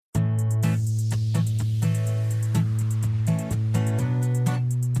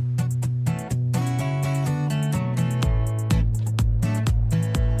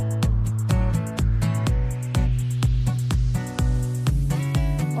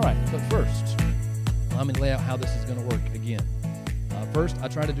All right, but first, let me lay out how this is going to work again. First, I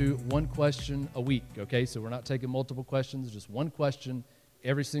try to do one question a week, okay? So we're not taking multiple questions, just one question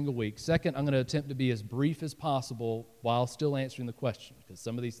every single week. Second, I'm going to attempt to be as brief as possible while still answering the question, because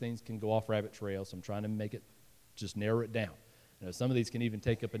some of these things can go off rabbit trails, so I'm trying to make it, just narrow it down. You know, some of these can even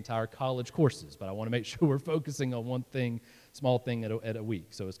take up entire college courses, but I want to make sure we're focusing on one thing, small thing at a week,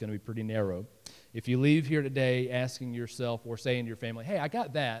 so it's going to be pretty narrow. If you leave here today asking yourself or saying to your family, hey, I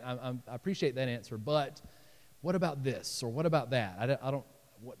got that, I appreciate that answer, but what about this or what about that?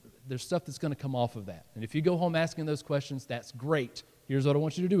 There's stuff that's going to come off of that. And if you go home asking those questions, that's great. Here's what I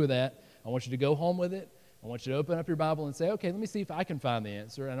want you to do with that. I want you to go home with it. I want you to open up your Bible and say, okay, let me see if I can find the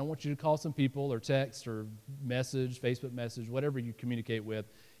answer. And I want you to call some people or text or message, Facebook message, whatever you communicate with,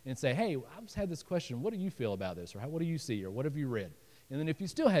 and say, hey, I just had this question. What do you feel about this? Or what do you see? Or what have you read? And then if you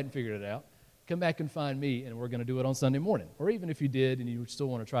still hadn't figured it out, come back and find me, and we're going to do it on Sunday morning. Or even if you did and you still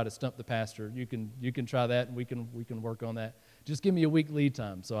want to try to stump the pastor, you can try that, and we can work on that. Just give me a week lead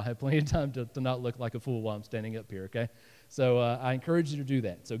time, so I have plenty of time to not look like a fool while I'm standing up here, okay? So I encourage you to do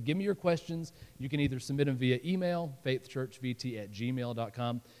that. So give me your questions. You can either submit them via email,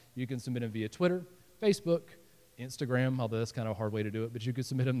 faithchurchvt@gmail.com. You can submit them via Twitter, Facebook, Instagram, although that's kind of a hard way to do it, but you could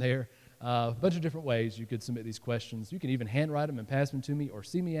submit them there. A bunch of different ways you could submit these questions. You can even handwrite them and pass them to me, or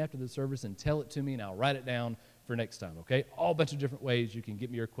see me after the service and tell it to me, and I'll write it down for next time, okay? All bunch of different ways you can get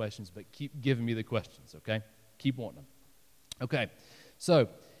me your questions, but keep giving me the questions, okay? Keep wanting them. Okay, so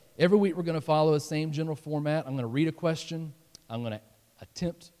every week we're going to follow the same general format. I'm going to read a question. I'm going to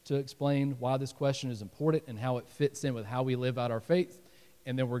attempt to explain why this question is important and how it fits in with how we live out our faith,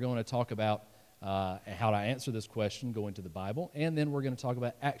 and then we're going to talk about how to answer this question, go into the Bible, and then we're going to talk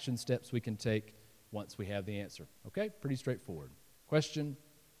about action steps we can take once we have the answer. Okay? Pretty straightforward. Question,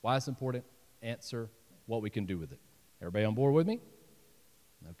 why it's important, answer, what we can do with it. Everybody on board with me?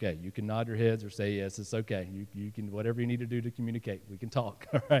 Okay, you can nod your heads or say yes, it's okay. You can, whatever you need to do to communicate, we can talk.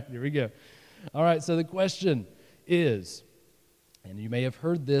 All right, here we go. All right, so the question is, and you may have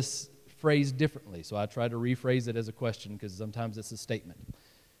heard this phrase differently, so I try to rephrase it as a question because sometimes it's a statement.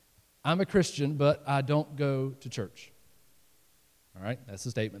 I'm a Christian, but I don't go to church. All right, that's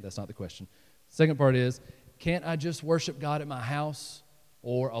the statement. That's not the question. Second part is, can't I just worship God at my house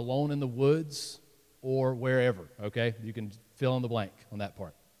or alone in the woods or wherever? Okay, you can fill in the blank on that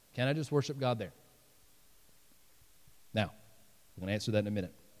part. Can I just worship God there? Now, we're going to answer that in a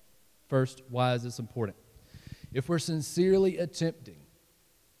minute. First, why is this important? If we're sincerely attempting,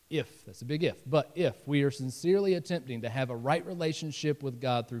 that's a big if, but if we are sincerely attempting to have a right relationship with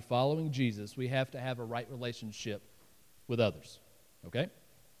God through following Jesus, we have to have a right relationship with others, okay?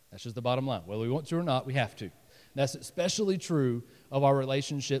 That's just the bottom line. Whether we want to or not, we have to. That's especially true of our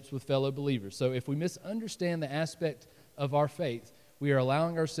relationships with fellow believers. So if we misunderstand the aspect of our faith, we are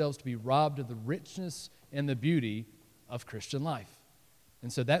allowing ourselves to be robbed of the richness and the beauty of Christian life.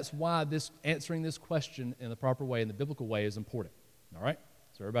 And so that's why answering this question in the proper way, in the biblical way, is important, all right?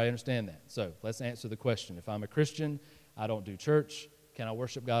 So everybody understand that. So let's answer the question. If I'm a Christian, I don't do church, can I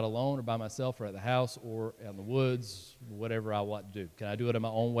worship God alone or by myself or at the house or out in the woods, whatever I want to do? Can I do it in my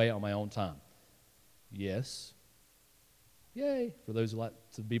own way, on my own time? Yes. Yay. For those who like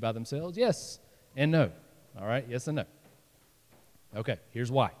to be by themselves, yes and no. All right, yes and no. Okay,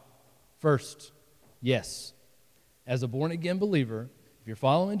 here's why. First, yes. As a born-again believer, if you're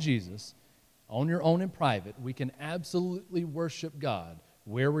following Jesus on your own in private, we can absolutely worship God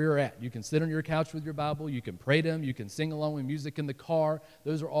where we're at. You can sit on your couch with your Bible, you can pray to Him, you can sing along with music in the car.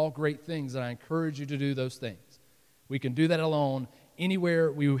 Those are all great things, and I encourage you to do those things. We can do that alone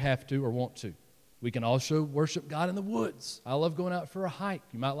anywhere we have to or want to. We can also worship God in the woods. I love going out for a hike.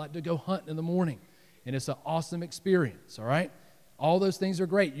 You might like to go hunting in the morning, and it's an awesome experience, all right? All those things are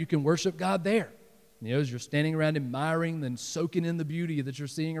great. You can worship God there. You know, as you're standing around admiring and soaking in the beauty that you're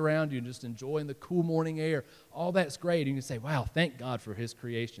seeing around you and just enjoying the cool morning air, all that's great. And you can say, wow, thank God for His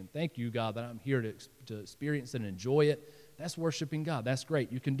creation. Thank you, God, that I'm here to experience and enjoy it. That's worshiping God. That's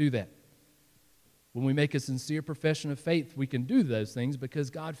great. You can do that. When we make a sincere profession of faith, we can do those things because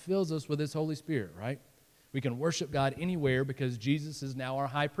God fills us with His Holy Spirit, right? We can worship God anywhere because Jesus is now our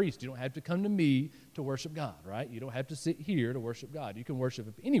high priest. You don't have to come to me to worship God, right? You don't have to sit here to worship God. You can worship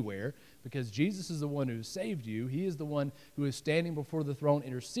Him anywhere because Jesus is the one who saved you. He is the one who is standing before the throne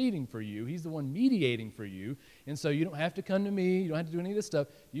interceding for you. He's the one mediating for you. And so you don't have to come to me. You don't have to do any of this stuff.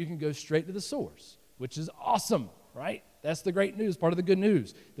 You can go straight to the source, which is awesome, right? That's the great news, part of the good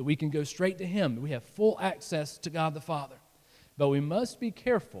news, that we can go straight to Him. We have full access to God the Father. But we must be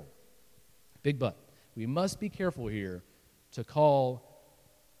careful, big but, we must be careful here to call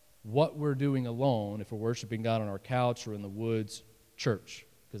what we're doing alone, if we're worshiping God on our couch or in the woods, church.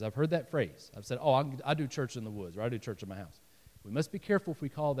 because I've heard that phrase. I've said, I do church in the woods, or I do church in my house. We must be careful if we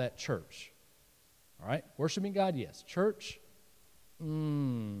call that church. All right? Worshiping God, yes. Church,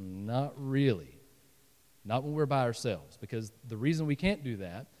 not really. Not when we're by ourselves, because the reason we can't do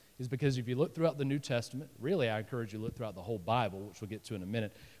that is because if you look throughout the New Testament, really I encourage you to look throughout the whole Bible, which we'll get to in a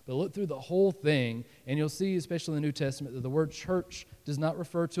minute, but look through the whole thing, and you'll see, especially in the New Testament, that the word church does not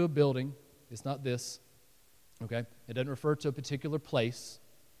refer to a building. It's not this, okay? It doesn't refer to a particular place,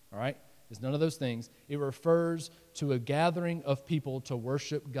 all right? It's none of those things. It refers to a gathering of people to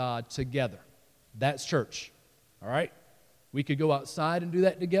worship God together. That's church, all right? We could go outside and do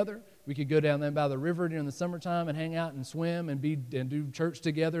that together. We could go down there by the river during the summertime and hang out and swim and do church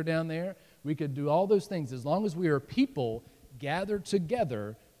together down there. We could do all those things. As long as we are people gathered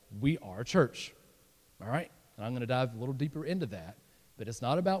together, we are church. All right? And I'm going to dive a little deeper into that. But it's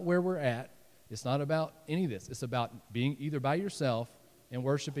not about where we're at. It's not about any of this. It's about being either by yourself and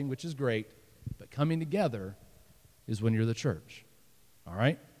worshiping, which is great, but coming together is when you're the church. All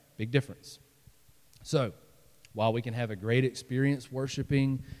right? Big difference. So, while we can have a great experience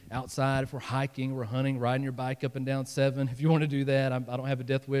worshiping outside, if we're hiking, we're hunting, riding your bike up and down 7, if you want to do that, I don't have a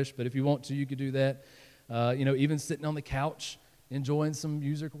death wish, but if you want to, you could do that. Even sitting on the couch, enjoying some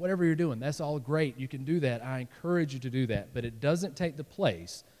music, whatever you're doing, that's all great. You can do that. I encourage you to do that, but it doesn't take the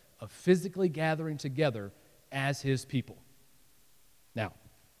place of physically gathering together as His people. Now,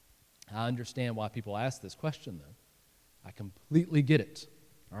 I understand why people ask this question, though. I completely get it,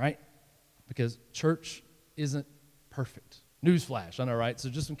 all right? Because church isn't perfect. Newsflash, I know, right? So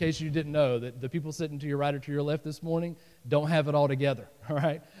just in case you didn't know, that the people sitting to your right or to your left this morning don't have it all together, all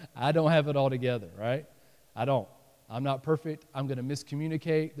right? I don't have it all together, right? I don't. I'm not perfect. I'm going to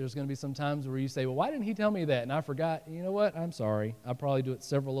miscommunicate. There's going to be some times where you say, well, why didn't he tell me that? And I forgot. You know what? I'm sorry. I probably do it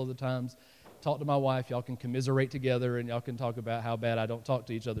several other times. Talk to my wife. Y'all can commiserate together, and y'all can talk about how bad I don't talk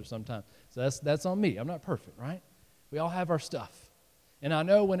to each other sometimes. So that's on me. I'm not perfect, right? We all have our stuff. And I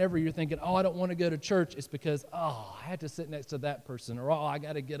know whenever you're thinking, I don't want to go to church, it's because, I had to sit next to that person, or, I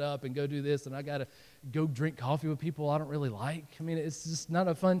got to get up and go do this, and I got to go drink coffee with people I don't really like. I mean, it's just not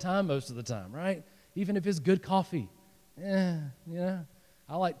a fun time most of the time, right? Even if it's good coffee. I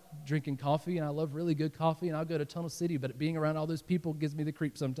like drinking coffee, and I love really good coffee, and I'll go to Tunnel City, but being around all those people gives me the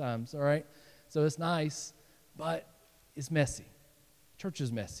creep sometimes, all right? So it's nice, but it's messy. Church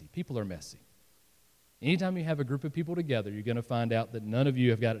is messy. People are messy. Anytime you have a group of people together, you're going to find out that none of you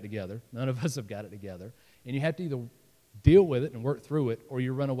have got it together. None of us have got it together. And you have to either deal with it and work through it, or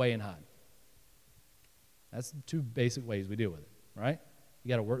you run away and hide. That's the two basic ways we deal with it, right? You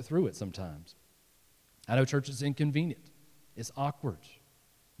got to work through it sometimes. I know church is inconvenient. It's awkward.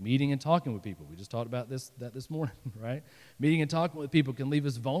 Meeting and talking with people. We just talked about this morning, right? Meeting and talking with people can leave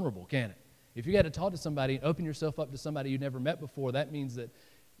us vulnerable, can't it? If you got to talk to somebody and open yourself up to somebody you've never met before, that means that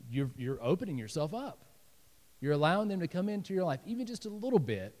you're opening yourself up. You're allowing them to come into your life, even just a little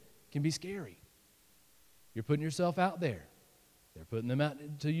bit, can be scary. You're putting yourself out there. They're putting them out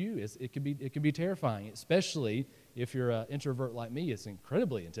to you. It can be terrifying, especially if you're an introvert like me. It's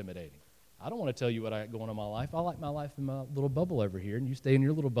incredibly intimidating. I don't want to tell you what I got going on in my life. I like my life in my little bubble over here, and you stay in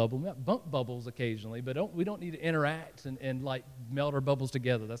your little bubble. We might bump bubbles occasionally, but we don't need to interact and like meld our bubbles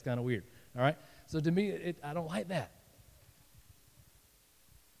together. That's kind of weird. All right. So to me, I don't like that.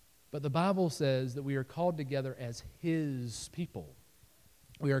 But the Bible says that we are called together as His people.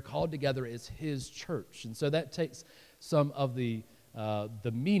 We are called together as His church. And so that takes some of the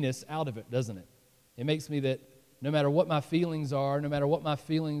meanness out of it, doesn't it? It makes me that no matter what my feelings are, no matter what my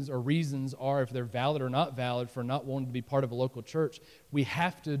feelings or reasons are, if they're valid or not valid for not wanting to be part of a local church, we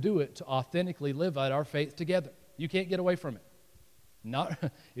have to do it to authentically live out our faith together. You can't get away from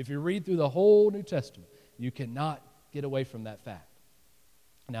it. If you read through the whole New Testament, you cannot get away from that fact.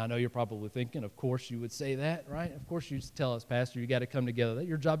 Now, I know you're probably thinking, of course you would say that, right? Of course you tell us, Pastor, you got to come together.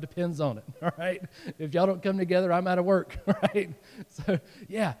 Your job depends on it, all right? If y'all don't come together, I'm out of work, right? So,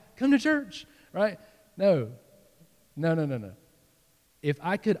 yeah, come to church, right? No. If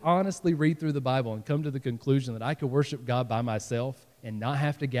I could honestly read through the Bible and come to the conclusion that I could worship God by myself and not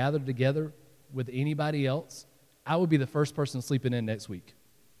have to gather together with anybody else, I would be the first person sleeping in next week,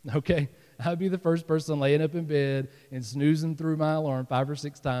 okay? I'd be the first person laying up in bed and snoozing through my alarm 5 or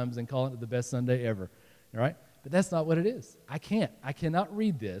 6 times and calling it the best Sunday ever, all right? But that's not what it is. I cannot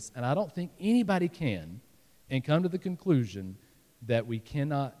read this, and I don't think anybody can, and come to the conclusion that we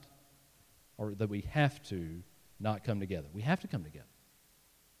cannot or that we have to not come together. We have to come together.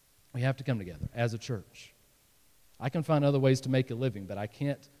 We have to come together as a church. I can find other ways to make a living, but I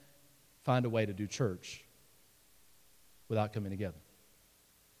can't find a way to do church without coming together.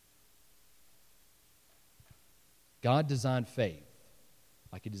 God designed faith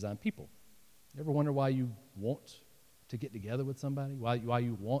like he designed people. You ever wonder why you want to get together with somebody? Why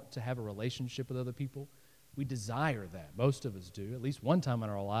you want to have a relationship with other people? We desire that. Most of us do, at least one time in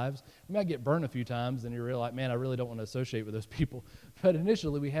our lives. We might get burned a few times, and you're like, man, I really don't want to associate with those people. But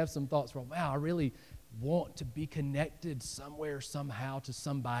initially, we have some thoughts from, wow, I really want to be connected somewhere, somehow, to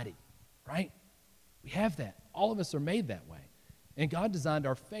somebody, right? We have that. All of us are made that way. And God designed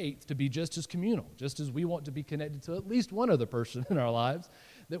our faith to be just as communal, just as we want to be connected to at least one other person in our lives,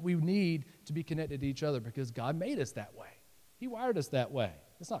 that we need to be connected to each other because God made us that way. He wired us that way.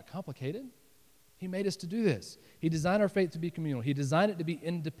 It's not complicated. He made us to do this. He designed our faith to be communal. He designed it to be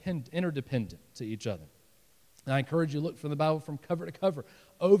interdependent to each other. And I encourage you to look from the Bible from cover to cover.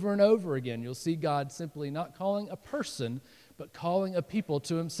 Over and over again, you'll see God simply not calling a person, but calling a people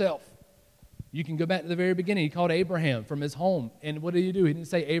to himself. You can go back to the very beginning. He called Abraham from his home. And what did he do? He didn't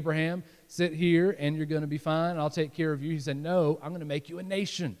say, Abraham, sit here and you're going to be fine. I'll take care of you. He said, no, I'm going to make you a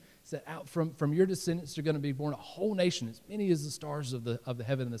nation. He said, out from your descendants are going to be born a whole nation, as many as the stars of the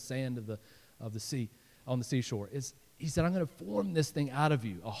heaven and the sand of the sea, on the seashore. He said, I'm going to form this thing out of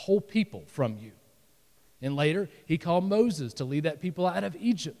you, a whole people from you. And later, he called Moses to lead that people out of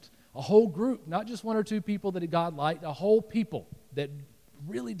Egypt. A whole group, not just one or two people that God liked, a whole people that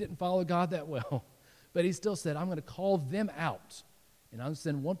really didn't follow God that well. But he still said, I'm going to call them out, and I'm going to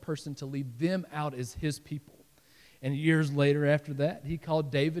send one person to lead them out as his people. And years later after that, he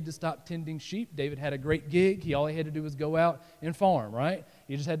called David to stop tending sheep. David had a great gig. All he had to do was go out and farm, right?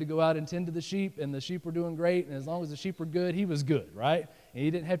 He just had to go out and tend to the sheep, and the sheep were doing great, and as long as the sheep were good, he was good, right? And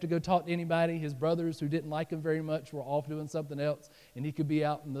he didn't have to go talk to anybody. His brothers, who didn't like him very much, were off doing something else, and he could be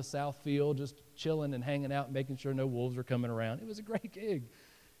out in the south field just chilling and hanging out and making sure no wolves were coming around. It was a great gig.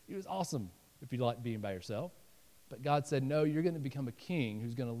 It was awesome if you like being by yourself. But God said, no, you're going to become a king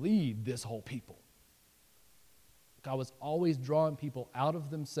who's going to lead this whole people. God was always drawing people out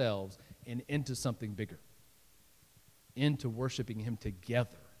of themselves and into something bigger, into worshiping him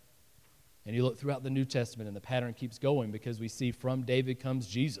together. And you look throughout the New Testament, and the pattern keeps going because we see from David comes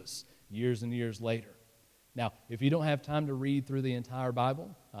Jesus years and years later. Now, if you don't have time to read through the entire Bible,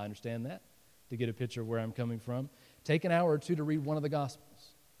 I understand that, to get a picture of where I'm coming from, take an hour or two to read one of the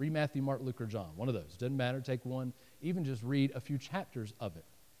Gospels. Read Matthew, Mark, Luke, or John, one of those. Doesn't matter, take one. Even just read a few chapters of it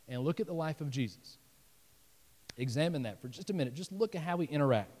and look at the life of Jesus. Examine that for just a minute. Just look at how he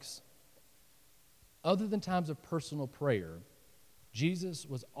interacts. Other than times of personal prayer, Jesus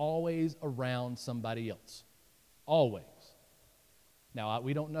was always around somebody else. Always. Now,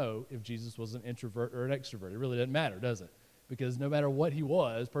 we don't know if Jesus was an introvert or an extrovert. It really doesn't matter, does it? Because no matter what he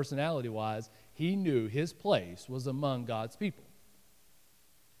was, personality-wise, he knew his place was among God's people.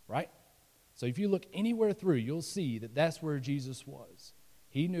 Right? So if you look anywhere through, you'll see that that's where Jesus was.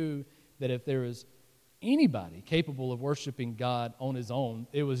 He knew that if there was anybody capable of worshiping God on his own,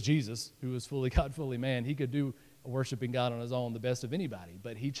 it was Jesus, who was fully God, fully man. He could do worshiping God on his own the best of anybody,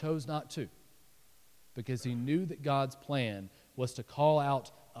 but he chose not to because he knew that God's plan was to call out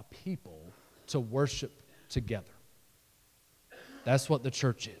a people to worship together. That's what the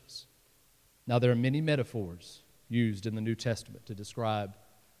church is. Now, there are many metaphors used in the New Testament to describe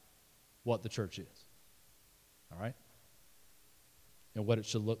what the church is, all right, and what it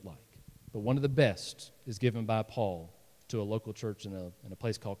should look like. But one of the best is given by Paul to a local church in a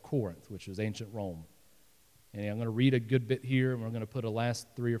place called Corinth, which was ancient Rome. And I'm going to read a good bit here, and we're going to put the last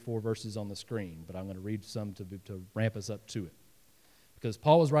 3 or 4 verses on the screen, but I'm going to read some to ramp us up to it. Because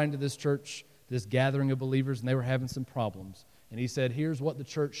Paul was writing to this church, this gathering of believers, and they were having some problems. And he said, here's what the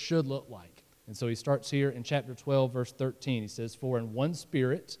church should look like. And so he starts here in chapter 12, verse 13. He says, for in one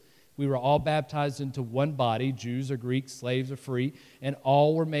spirit we were all baptized into one body, Jews or Greeks, slaves or free, and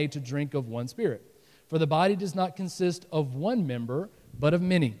all were made to drink of one spirit. For the body does not consist of one member, but of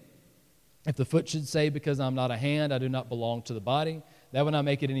many. If the foot should say, because I'm not a hand, I do not belong to the body, that would not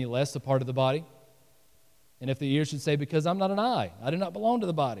make it any less a part of the body. And if the ear should say, because I'm not an eye, I do not belong to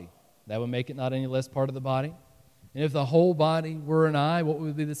the body, that would make it not any less part of the body. And if the whole body were an eye, what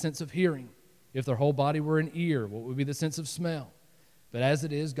would be the sense of hearing? If their whole body were an ear, what would be the sense of smell? But as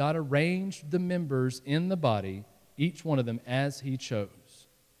it is, God arranged the members in the body, each one of them as he chose.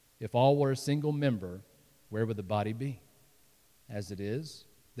 If all were a single member, where would the body be? As it is,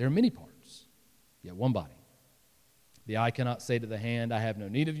 there are many parts, yet one body. The eye cannot say to the hand, I have no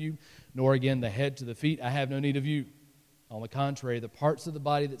need of you, nor again the head to the feet, I have no need of you. On the contrary, the parts of the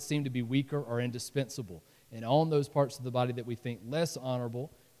body that seem to be weaker are indispensable. And on those parts of the body that we think less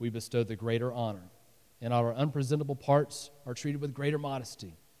honorable, we bestow the greater honor. And our unpresentable parts are treated with greater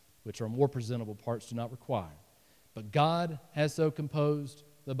modesty, which our more presentable parts do not require. But God has so composed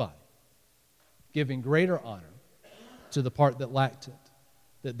the body, giving greater honor to the part that lacked it,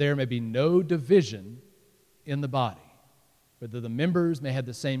 that there may be no division in the body, but that the members may have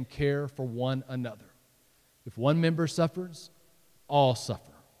the same care for one another. If one member suffers, all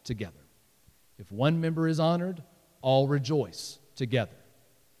suffer together. If one member is honored, all rejoice together.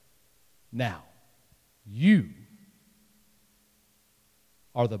 Now, you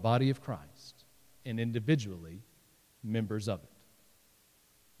are the body of Christ and individually members of it.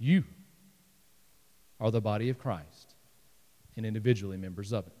 You are the body of Christ and individually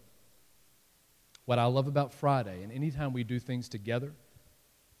members of it. What I love about Friday and anytime we do things together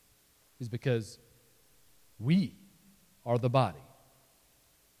is because we are the body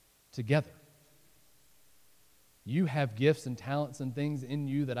together. You have gifts and talents and things in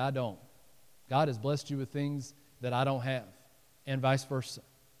you that I don't. God has blessed you with things that I don't have, and vice versa.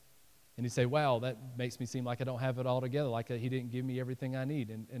 And you say, wow, that makes me seem like I don't have it all together, like he didn't give me everything I need.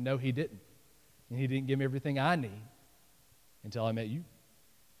 And no, he didn't. And he didn't give me everything I need until I met you.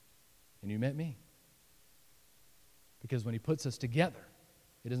 And you met me. Because when he puts us together,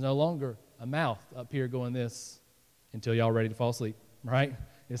 it is no longer a mouth up here going this until y'all ready to fall asleep, right?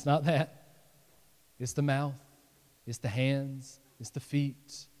 It's not that. It's the mouth. It's the hands. It's the feet.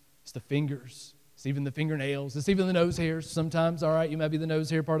 It's the fingers. It's even the fingernails. It's even the nose hairs. Sometimes, all right, you might be the nose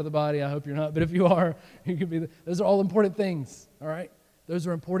hair part of the body. I hope you're not. But if you are, you could be. Those are all important things, all right? Those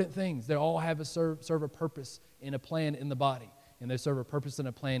are important things. They all have serve a purpose and a plan in the body. And they serve a purpose and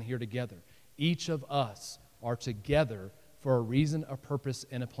a plan here together. Each of us are together for a reason, a purpose,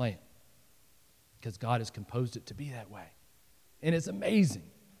 and a plan. Because God has composed it to be that way. And it's amazing.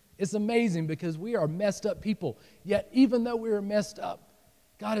 It's amazing because we are messed up people. Yet even though we are messed up,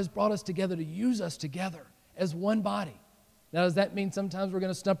 God has brought us together to use us together as one body. Now, does that mean sometimes we're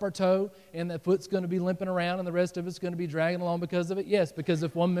going to stump our toe and that foot's going to be limping around and the rest of it's going to be dragging along because of it? Yes, because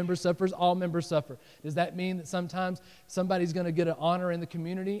if one member suffers, all members suffer. Does that mean that sometimes somebody's going to get an honor in the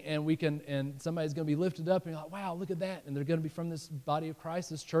community and somebody's going to be lifted up and you're like, wow, look at that. And they're going to be from this body of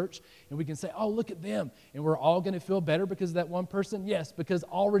Christ, this church, and we can say, oh, look at them. And we're all going to feel better because of that one person? Yes, because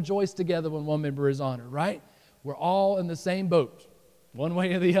all rejoice together when one member is honored, right? We're all in the same boat, one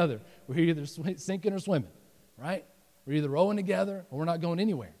way or the other. We're either sinking or swimming, right? We're either rowing together or we're not going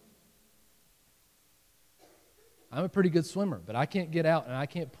anywhere. I'm a pretty good swimmer, but I can't get out and I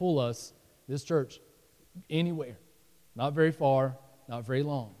can't pull us, this church, anywhere. Not very far, not very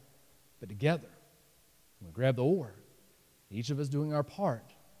long. But together, when we grab the oar, each of us doing our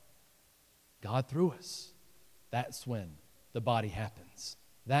part, God through us. That's when the body happens.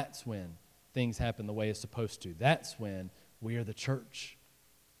 That's when things happen the way it's supposed to. That's when we are the church.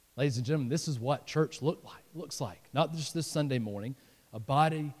 Ladies and gentlemen, this is what church looks like. Not just this Sunday morning, a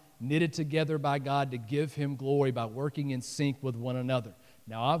body knitted together by God to give Him glory by working in sync with one another.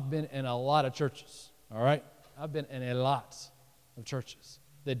 Now, I've been in a lot of churches, all right? I've been in a lot of churches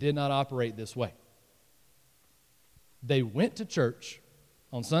that did not operate this way. They went to church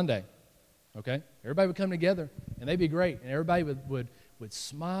on Sunday, okay? Everybody would come together, and they'd be great, and everybody would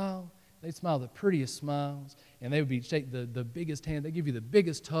smile. They'd smile the prettiest smiles, and they would shake the biggest hand. They'd give you the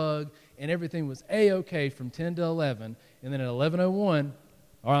biggest hug, and everything was A-okay from 10 to 11. And then at 11:01,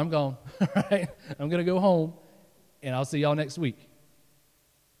 all right, I'm gone. All right, I'm going to go home, and I'll see y'all next week.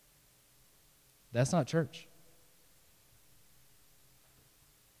 That's not church.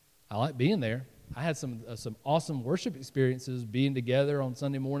 I like being there. I had some awesome worship experiences being together on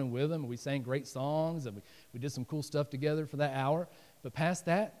Sunday morning with them. We sang great songs, and we did some cool stuff together for that hour. But past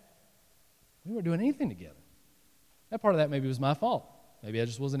that, we weren't doing anything together. That part of that maybe was my fault. Maybe I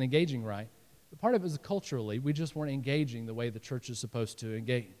just wasn't engaging right. But part of it was culturally, we just weren't engaging the way the church is supposed to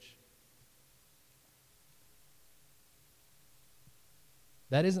engage.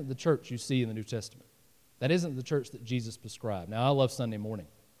 That isn't the church you see in the New Testament. That isn't the church that Jesus prescribed. Now, I love Sunday morning.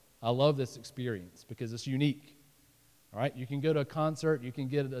 I love this experience because it's unique. All right, you can go to a concert, you can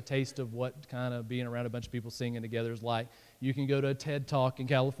get a taste of what kind of being around a bunch of people singing together is like. You can go to a TED Talk in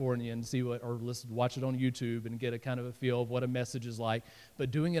California and see watch it on YouTube and get a kind of a feel of what a message is like.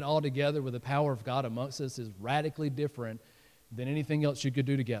 But doing it all together with the power of God amongst us is radically different than anything else you could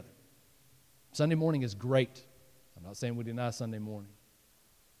do together. Sunday morning is great. I'm not saying we deny Sunday morning,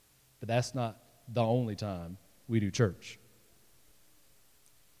 but that's not the only time we do church.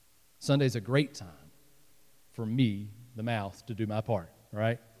 Sunday's a great time for me, the mouth, to do my part,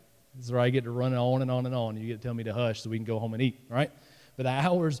 right? This is where I get to run on and on and on. You get to tell me to hush so we can go home and eat, right? But the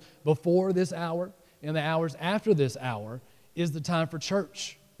hours before this hour and the hours after this hour is the time for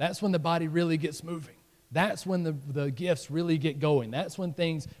church. That's when the body really gets moving. That's when the gifts really get going. That's when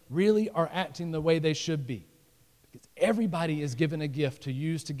things really are acting the way they should be. Because everybody is given a gift to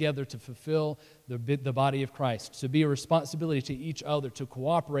use together to fulfill the body of Christ, to be a responsibility to each other, to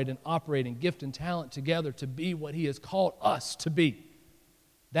cooperate and operate in gift and talent together to be what He has called us to be.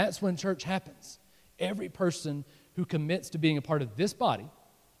 That's when church happens. Every person who commits to being a part of this body,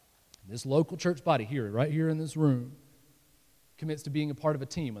 this local church body here, right here in this room, commits to being a part of a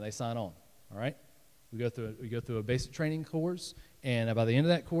team when they sign on. All right? We go through a basic training course, and by the end of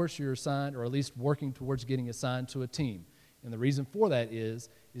that course, you're assigned, or at least working towards getting assigned to a team. And the reason for that is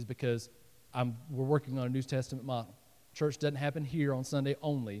because we're working on a New Testament model. Church doesn't happen here on Sunday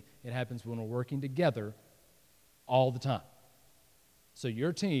only. It happens when we're working together all the time. So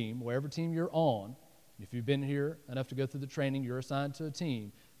your team, wherever team you're on, if you've been here enough to go through the training, you're assigned to a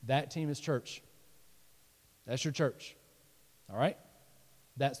team. That team is church. That's your church. All right?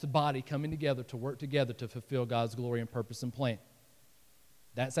 That's the body coming together to work together to fulfill God's glory and purpose and plan.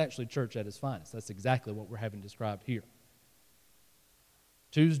 That's actually church at its finest. That's exactly what we're having described here.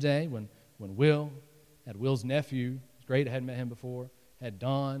 Tuesday, when Will had Will's nephew, it's great, I hadn't met him before, had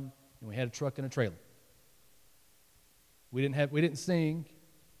Don, and we had a truck and a trailer. We didn't sing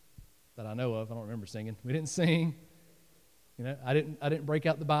that I know of. I don't remember singing. We didn't sing. You know, I didn't break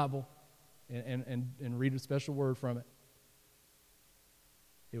out the Bible and read a special word from it.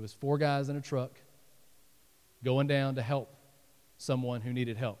 It was 4 guys in a truck going down to help someone who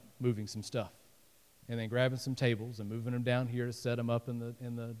needed help moving some stuff, and then grabbing some tables and moving them down here to set them up in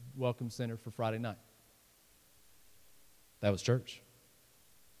the welcome center for Friday night. That was church.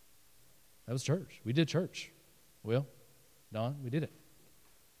 That was church. We did church. Will, Don, we did it.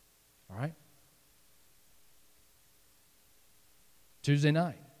 All right? Tuesday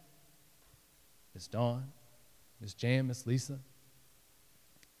night, Miss Dawn, Miss Jan, Miss Lisa.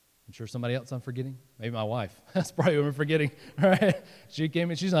 I'm sure somebody else I'm forgetting. Maybe my wife. That's probably what I'm forgetting. All right? She came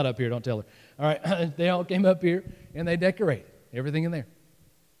in. She's not up here. Don't tell her. All right? They all came up here, and they decorated everything in there.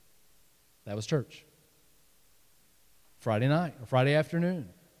 That was church. Friday night or Friday afternoon,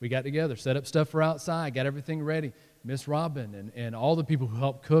 we got together, set up stuff for outside, got everything ready. Miss Robin and all the people who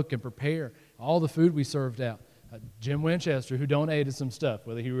helped cook and prepare, all the food we served out. Jim Winchester, who donated some stuff,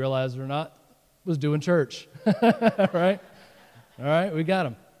 whether he realized it or not, was doing church. Right? All right? We got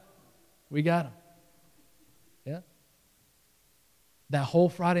him. We got him. Yeah? That whole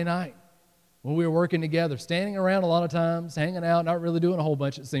Friday night, when we were working together, standing around a lot of times, hanging out, not really doing a whole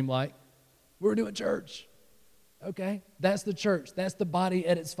bunch, it seemed like, we were doing church. Okay? That's the church. That's the body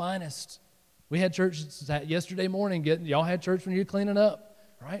at its finest. We had church yesterday morning. Y'all had church when you were cleaning up,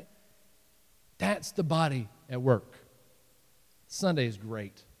 right? That's the body at work. Sunday is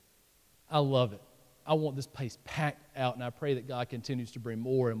great. I love it. I want this place packed out, and I pray that God continues to bring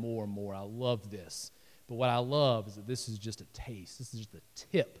more and more and more. I love this. But what I love is that this is just a taste. This is just the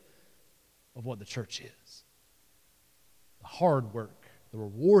tip of what the church is. The hard work, the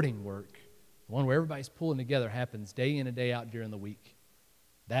rewarding work, the one where everybody's pulling together happens day in and day out during the week.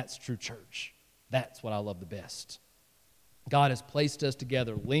 That's true church. That's what I love the best. God has placed us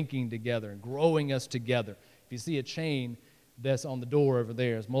together, linking together, and growing us together. If you see a chain that's on the door over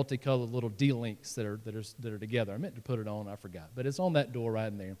there, it's multicolored little D-links that are together. I meant to put it on, I forgot. But it's on that door right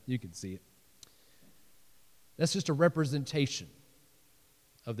in there. You can see it. That's just a representation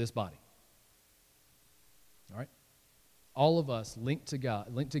of this body. All right? All of us linked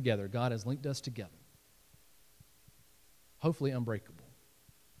together. God has linked us together. Hopefully unbreakable.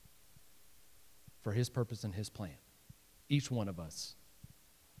 For His purpose and His plan. Each one of us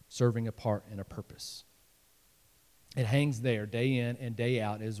serving a part and a purpose. It hangs there day in and day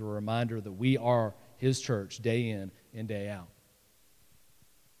out as a reminder that we are His church day in and day out.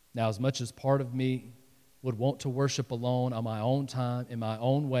 Now, as much as part of me would want to worship alone on my own time, in my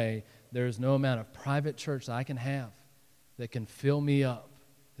own way, there is no amount of private church that I can have that can fill me up,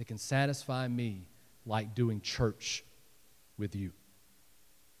 that can satisfy me like doing church with you.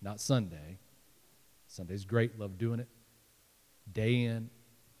 Not Sunday. Sunday's great, love doing it. Day in,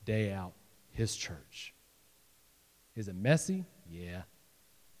 day out, His church. Is it messy? Yeah.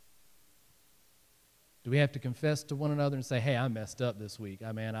 Do we have to confess to one another and say, hey, I messed up this week?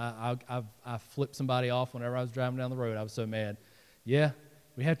 I flipped somebody off whenever I was driving down the road. I was so mad. Yeah,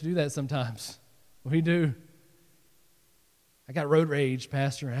 we have to do that sometimes. We do. I got road rage,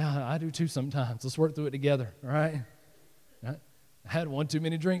 Pastor. I do too sometimes. Let's work through it together, all right? I had one too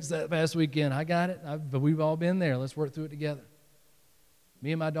many drinks that past weekend. I got it, but we've all been there. Let's work through it together.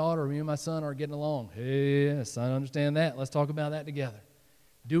 Me and my daughter, me and my son are getting along. Hey, yes, I understand that. Let's talk about that together.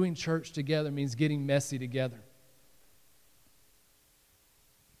 Doing church together means getting messy together.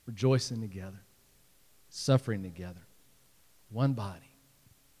 Rejoicing together. Suffering together. One body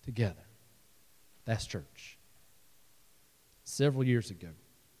together. That's church. several years ago.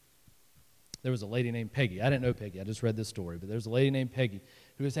 There was a lady named Peggy. I didn't know Peggy. I just read this story. But there was a lady named Peggy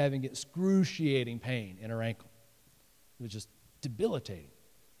who was having excruciating pain in her ankle. It was just debilitating.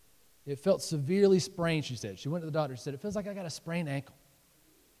 It felt severely sprained, she said. She went to the doctor and said, it feels like I got a sprained ankle.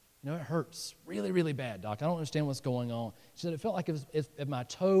 You know, it hurts really, really bad, doc. I don't understand what's going on. She said it felt like if my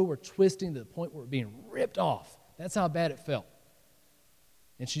toe were twisting to the point where it was being ripped off. That's how bad it felt.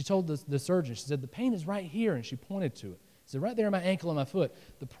 And she told the surgeon, she said, the pain is right here, and she pointed to it. She said, right there in my ankle and my foot.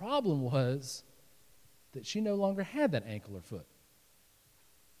 The problem was that she no longer had that ankle or foot.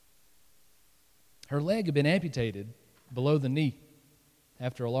 Her leg had been amputated below the knee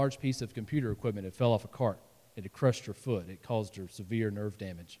after a large piece of computer equipment had fell off a cart. It had crushed her foot. It caused her severe nerve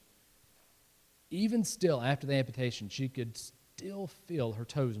damage. Even still, after the amputation, she could still feel her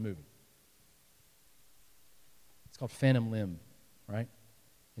toes moving. It's called phantom limb, right?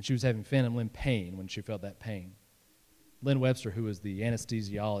 And she was having phantom limb pain when she felt that pain. Lynn Webster, who was the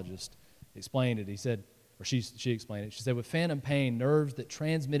anesthesiologist, explained it. He said, or she explained it. She said, with phantom pain, nerves that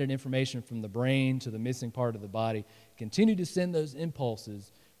transmitted information from the brain to the missing part of the body continue to send those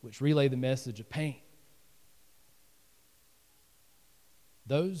impulses which relay the message of pain.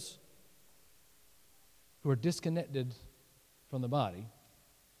 Those who are disconnected from the body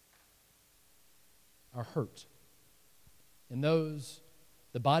are hurt. And those,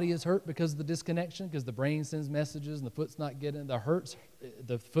 the body is hurt because of the disconnection, because the brain sends messages and the foot's not getting,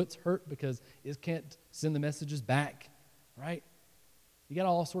 the foot's hurt because it can't send the messages back, right? You got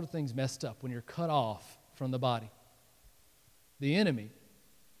all sort of things messed up when you're cut off from the body. The enemy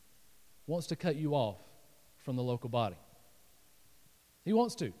wants to cut you off from the local body. He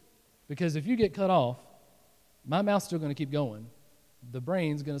wants to, because if you get cut off, my mouth's still going to keep going. The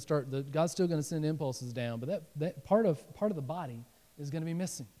brain's going to start. God's still going to send impulses down, but that part of the body is going to be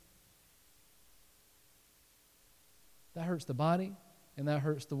missing. That hurts the body, and that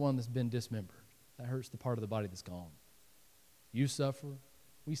hurts the one that's been dismembered. That hurts the part of the body that's gone. You suffer,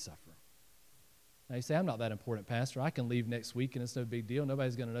 we suffer. Now you say, I'm not that important, Pastor. I can leave next week, and it's no big deal.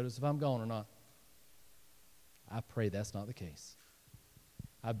 Nobody's going to notice if I'm gone or not. I pray that's not the case.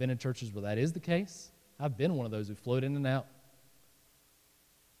 I've been in churches where that is the case. I've been one of those who float in and out.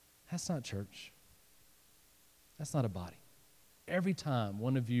 That's not church. That's not a body. Every time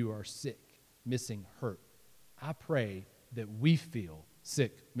one of you are sick, missing, hurt, I pray that we feel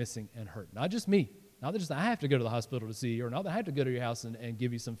sick, missing, and hurt. Not just me. Not that just I have to go to the hospital to see you, or not that I have to go to your house and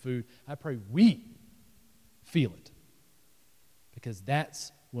give you some food. I pray we feel it. Because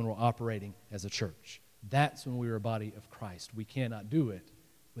that's when we're operating as a church. That's when we're a body of Christ. We cannot do it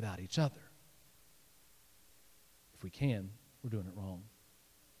without each other. If we can, we're doing it wrong.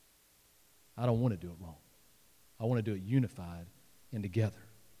 I don't want to do it wrong. I want to do it unified and together,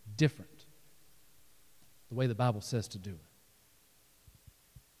 different, the way the Bible says to do it.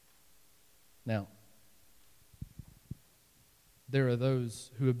 Now, there are those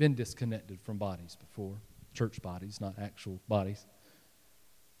who have been disconnected from bodies before, church bodies, not actual bodies.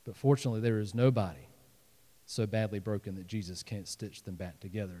 But fortunately, there is no body so badly broken that Jesus can't stitch them back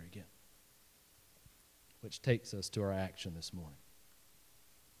together again. Which takes us to our action this morning.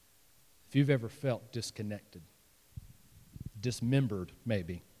 If you've ever felt disconnected, dismembered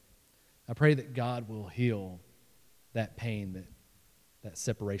maybe, I pray that God will heal that pain that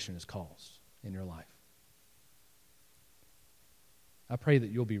separation has caused in your life. I pray that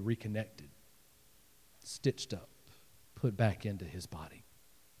you'll be reconnected, stitched up, put back into his body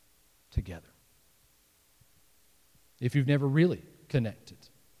together. If you've never really connected,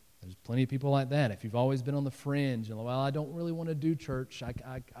 there's plenty of people like that. If you've always been on the fringe and, well, I don't really want to do church.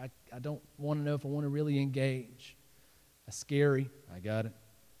 I don't want to know if I want to really engage. That's scary. I got it.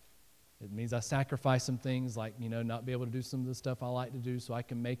 It means I sacrifice some things like, not be able to do some of the stuff I like to do so I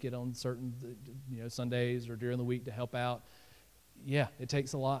can make it on certain, Sundays or during the week to help out. Yeah, it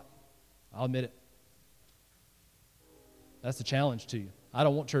takes a lot. I'll admit it. That's a challenge to you. I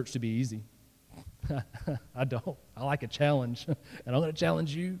don't want church to be easy. I don't. I like a challenge, and I'm going to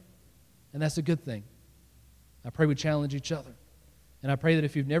challenge you, and that's a good thing. I pray we challenge each other, and I pray that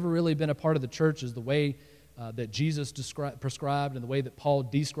if you've never really been a part of the church as the way that Jesus prescribed and the way that Paul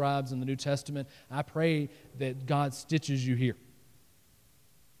describes in the New Testament, I pray that God stitches you here.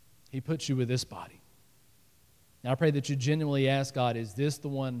 He puts you with this body. Now I pray that you genuinely ask God, is this the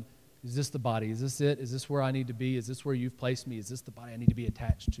one, is this the body? Is this it? Is this where I need to be? Is this where you've placed me? Is this the body I need to be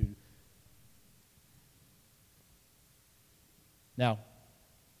attached to? Now,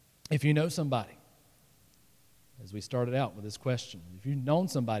 if you know somebody, as we started out with this question, if you've known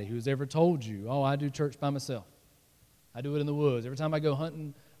somebody who's ever told you, oh, I do church by myself. I do it in the woods. Every time I go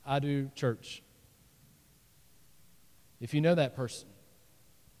hunting, I do church. If you know that person,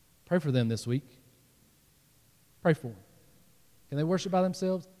 pray for them this week. Pray for them. Can they worship by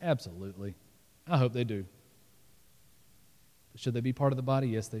themselves? Absolutely. I hope they do. But should they be part of the body?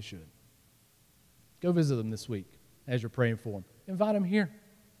 Yes, they should. Go visit them this week as you're praying for them. Invite them here.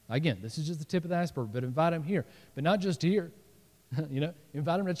 Again, this is just the tip of the iceberg, but invite them here. But not just here. Invite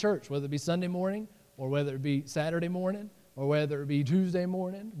them to church, whether it be Sunday morning or whether it be Saturday morning or whether it be Tuesday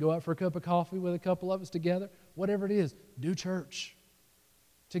morning. Go out for a cup of coffee with a couple of us together. Whatever it is, do church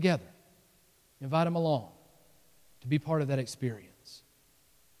together. Invite them along to be part of that experience.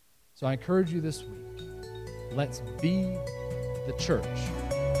 So I encourage you this week, let's be the church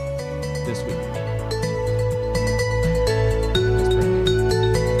this week.